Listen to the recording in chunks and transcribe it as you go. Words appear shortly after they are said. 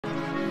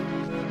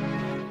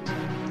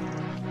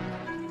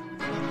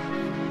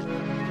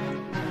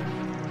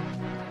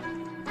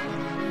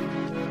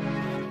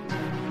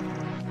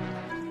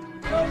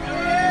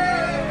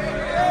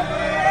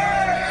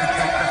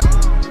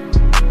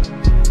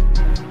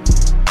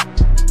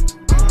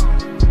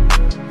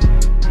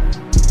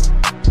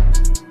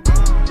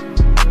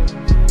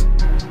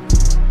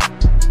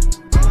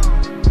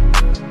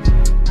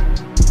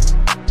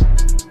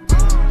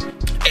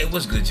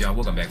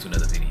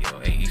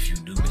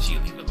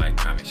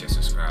comment, share,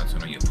 subscribe,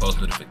 turn on your post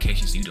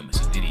notifications so you don't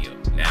miss a video.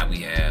 Now we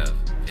have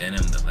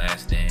Venom, The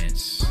Last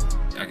Dance.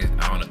 I don't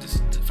know if this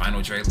is the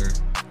final trailer.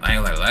 I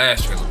ain't like the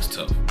last trailer was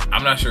tough.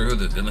 I'm not sure who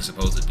the villain's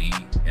supposed to be. You know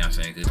what I'm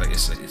saying? Cause like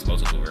it's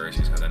multiple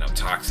versions. Cause I know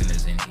Toxin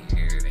is in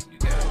here. Then you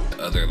got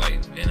the other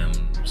like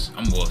Venoms.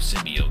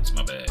 Symbiotes.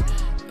 My bad.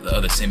 The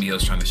other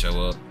symbiotes trying to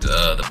show up.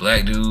 The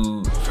black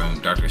dude from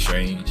Doctor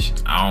Strange.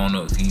 I don't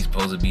know if he's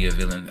supposed to be a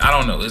villain. I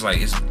don't know. It's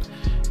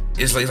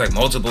like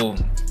multiple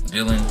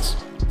villains.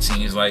 It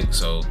seems like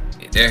so.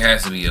 There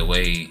has to be a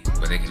way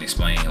where they can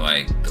explain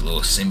like the little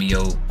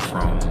symbiote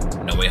from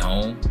No Way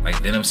Home, like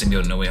Venom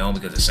symbiote No Way Home,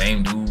 because the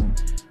same dude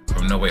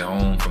from No Way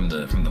Home from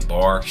the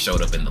bar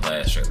showed up in the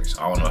last trailer.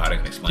 So I don't know how they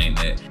can explain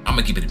that. I'm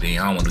gonna keep it a bean.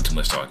 I don't want to do too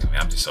much talking,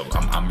 man.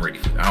 I'm ready.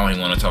 I don't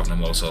even want to talk no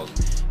more. So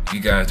if you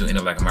guys do end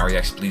up liking my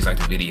reaction, please like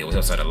the video. It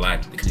helps out a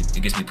lot.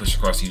 It gets me pushed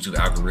across the YouTube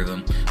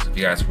algorithm. So if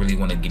you guys really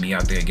want to get me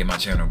out there and get my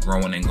channel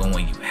growing and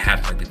going, you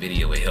have to like the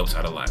video. It helps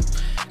out a lot.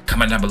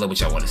 Comment down below what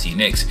y'all want to see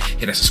next.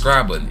 Hit that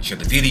subscribe button, share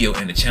the video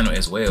and the channel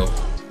as well.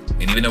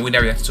 And even though we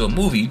never reacted to a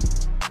movie,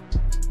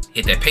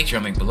 hit that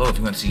Patreon link below if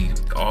you want to see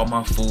all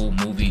my full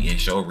movie and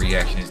show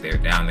reactions. They're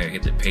down there.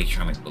 Hit the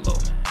Patreon link below,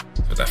 man.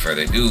 So without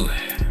further ado,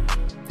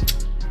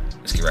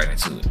 let's get right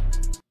into it.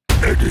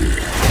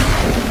 Eddie,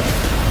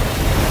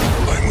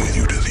 I'm with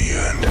you to the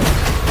end.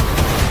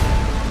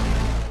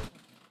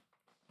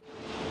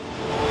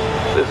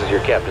 This is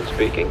your captain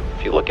speaking.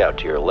 If you look out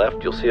to your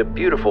left, you'll see a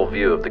beautiful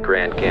view of the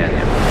Grand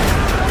Canyon.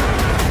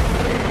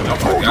 Oh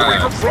my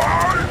God.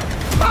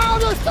 Oh,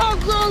 the so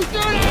close,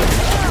 dude!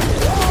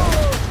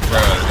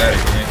 Bro,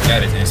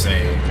 that is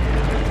insane.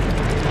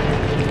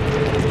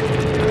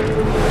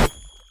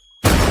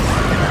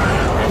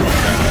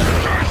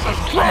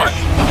 Oh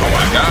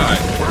my God.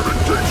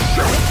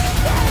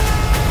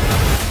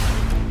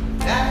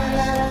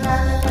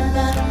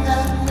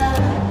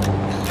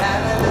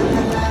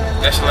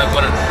 That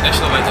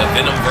shit like a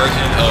Venom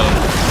version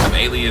of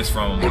Alias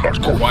from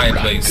Quiet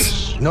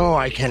Place. No,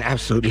 I can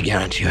absolutely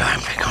guarantee you I'm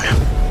gonna.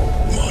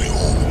 My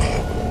home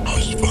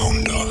has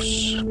found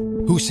us.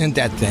 Who sent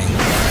that thing?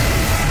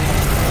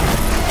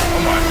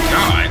 Oh my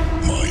God.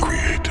 My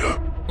creator.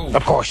 Ooh.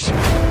 Of course. The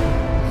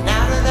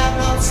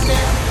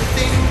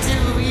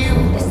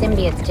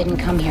symbiotes didn't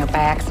come here by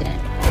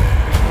accident.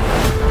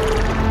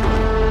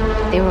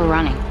 They were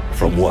running.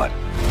 From what?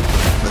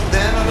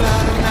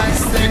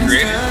 You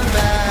created?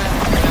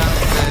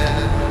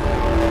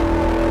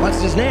 What's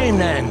his name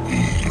then?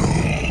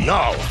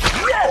 No.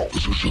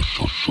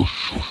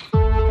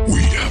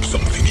 We have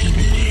something he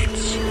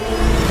needs.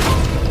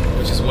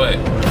 Which is what?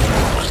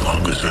 As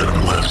long as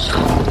Venom lives,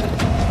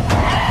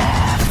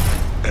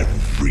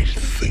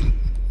 everything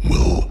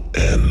will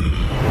end.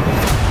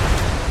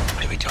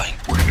 What are we doing?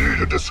 We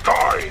need a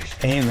disguise.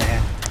 Hey,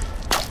 man.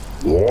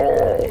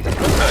 Whoa. What the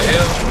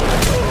hell?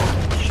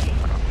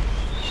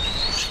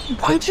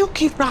 Why do you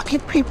keep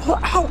knocking people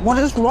out? What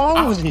is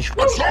wrong with you?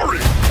 I'm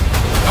sorry.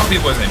 Some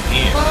people wasn't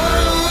in.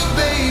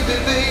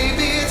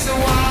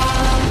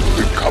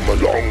 We've come a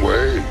long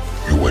way,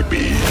 you and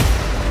me.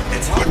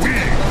 But we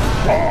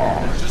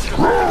are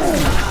strong.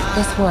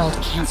 This world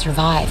can't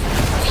survive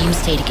if you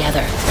stay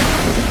together.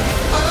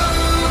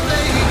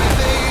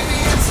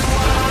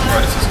 Bro,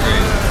 this is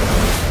crazy.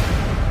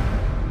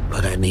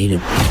 But I need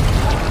him.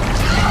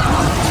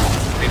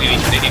 They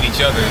need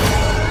each other.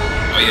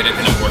 Oh yeah, that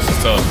Venom force is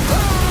tough.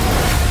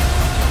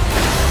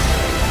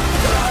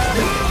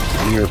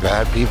 You're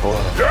bad people.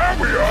 There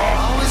we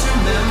are.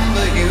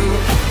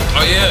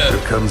 Oh yeah.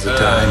 There comes a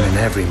time in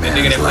every the nigga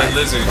man's that played life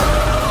Lizard.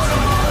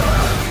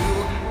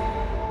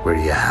 where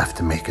you have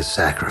to make a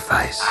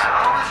sacrifice.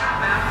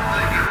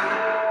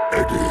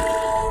 Eddie,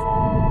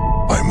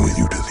 I'm with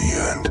you to the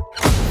end.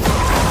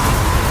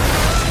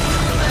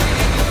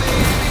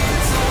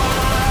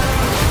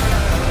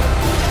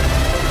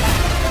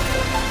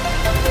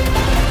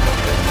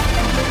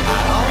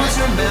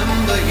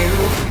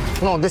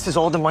 No, this is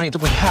all the money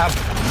that we have.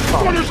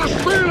 What is this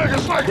feeling?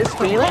 It's like This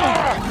feeling?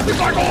 It's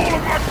like all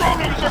of my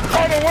problems have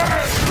gone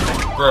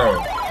away.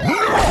 Bro.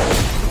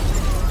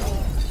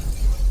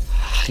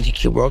 I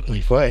think you broke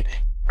my foot.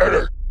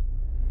 Eddie,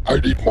 I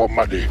need more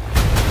money.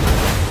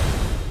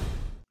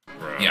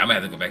 Yeah, I'm gonna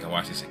have to go back and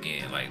watch this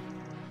again, like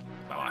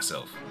by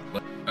myself.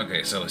 But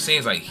okay, so it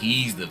seems like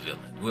he's the villain.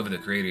 Whoever the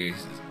creator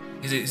is,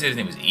 he said his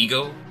name is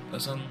Ego or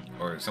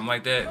something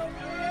like that.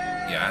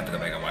 Yeah, I have to go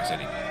back and watch that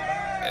again.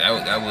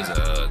 That was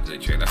a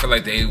good trailer. I feel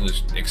like they were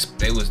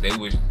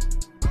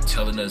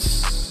telling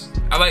us.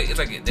 It's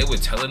like they were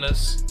telling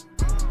us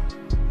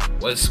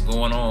what's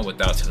going on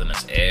without telling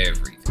us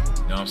everything.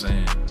 You know what I'm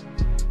saying?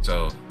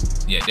 So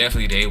yeah,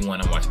 definitely day one.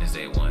 I'm watching this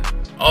day one.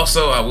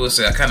 Also, I will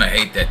say I kind of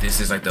hate that this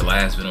is like the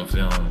last Venom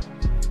film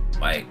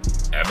like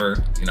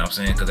ever. You know what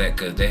I'm saying?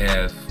 Because they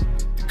have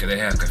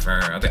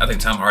confirmed. I think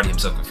Tom Hardy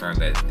himself confirmed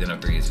that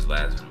Venom 3 is his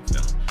last Venom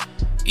film.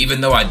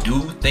 Even though I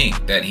do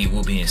think that he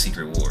will be in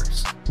Secret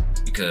Wars.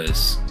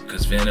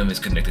 Because Venom is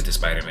connected to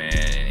Spider-Man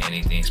and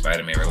anything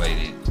Spider-Man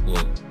related, well,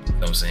 you know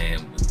what I'm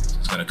saying,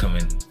 it's gonna come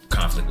in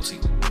conflict with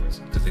Secret Wars.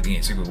 Because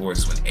again, Secret Wars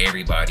is when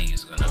everybody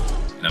is gonna, you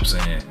know what I'm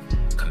saying,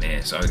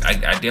 man. So I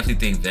definitely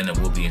think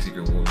Venom will be in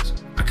Secret Wars.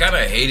 I kind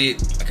of hate it.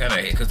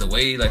 Because the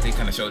way like they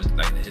kind of showed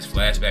like his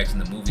flashbacks in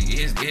the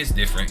movie is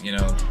different, you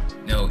know.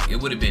 No,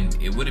 it would have been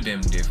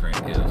different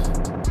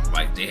if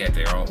like they had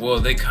their own. Well,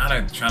 they kind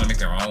of trying to make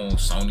their own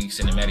Sony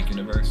cinematic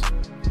universe,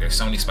 their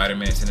Sony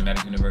Spider-Man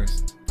cinematic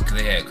universe.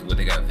 Because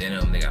they got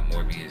Venom, they got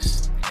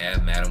Morbius, they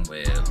have Madam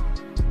Web.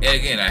 And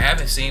again, I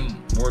haven't seen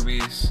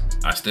Morbius.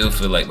 I still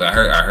feel like, but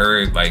I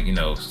heard like, you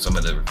know, some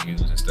of the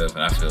reviews and stuff,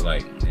 and I feel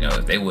like, you know,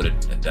 if they would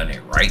have done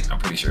it right, I'm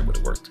pretty sure it would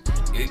have worked.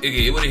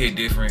 It would have hit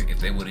different if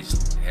they would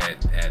have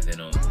had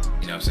Venom,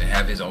 you know what I'm saying,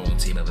 have his own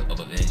team of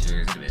Avengers. It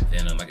would have been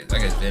Venom, I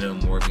guess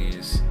Venom,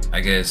 Morbius,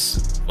 I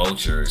guess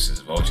Vulture, since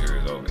Vulture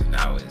is over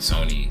now in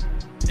Sony.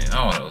 And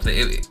I don't know,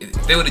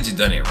 if they would have just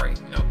done it right,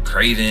 you know,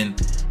 Craven,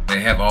 they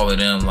have all of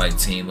them like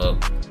team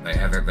up, like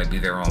have like be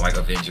their own like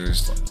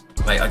Avengers,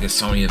 like I guess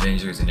Sony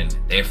Avengers, and then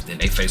they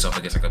face off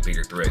against like a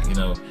bigger threat, you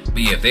know. But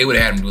yeah, if they would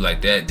have had him do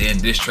like that, then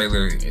this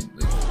trailer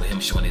with him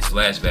showing his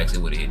flashbacks, it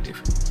would have hit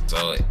different.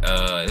 So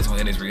this one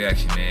in this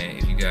reaction, man.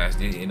 If you guys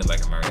did end up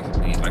liking my reaction,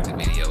 please like the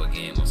video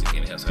again. Once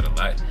again, it helps out a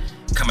lot.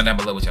 Comment down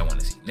below what y'all want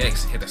to see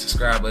next. Hit that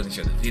subscribe button,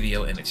 share the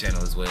video and the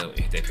channel as well. And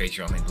hit that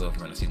Patreon link below if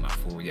you want to see my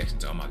full reaction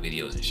to all my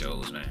videos and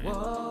shows, man.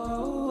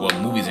 Well,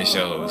 movies and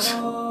shows.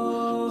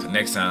 So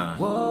next time,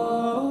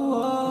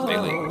 stay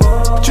lit.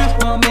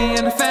 Drip on me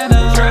in the Phantom.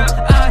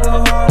 I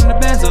go hard in the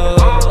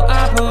Benzo.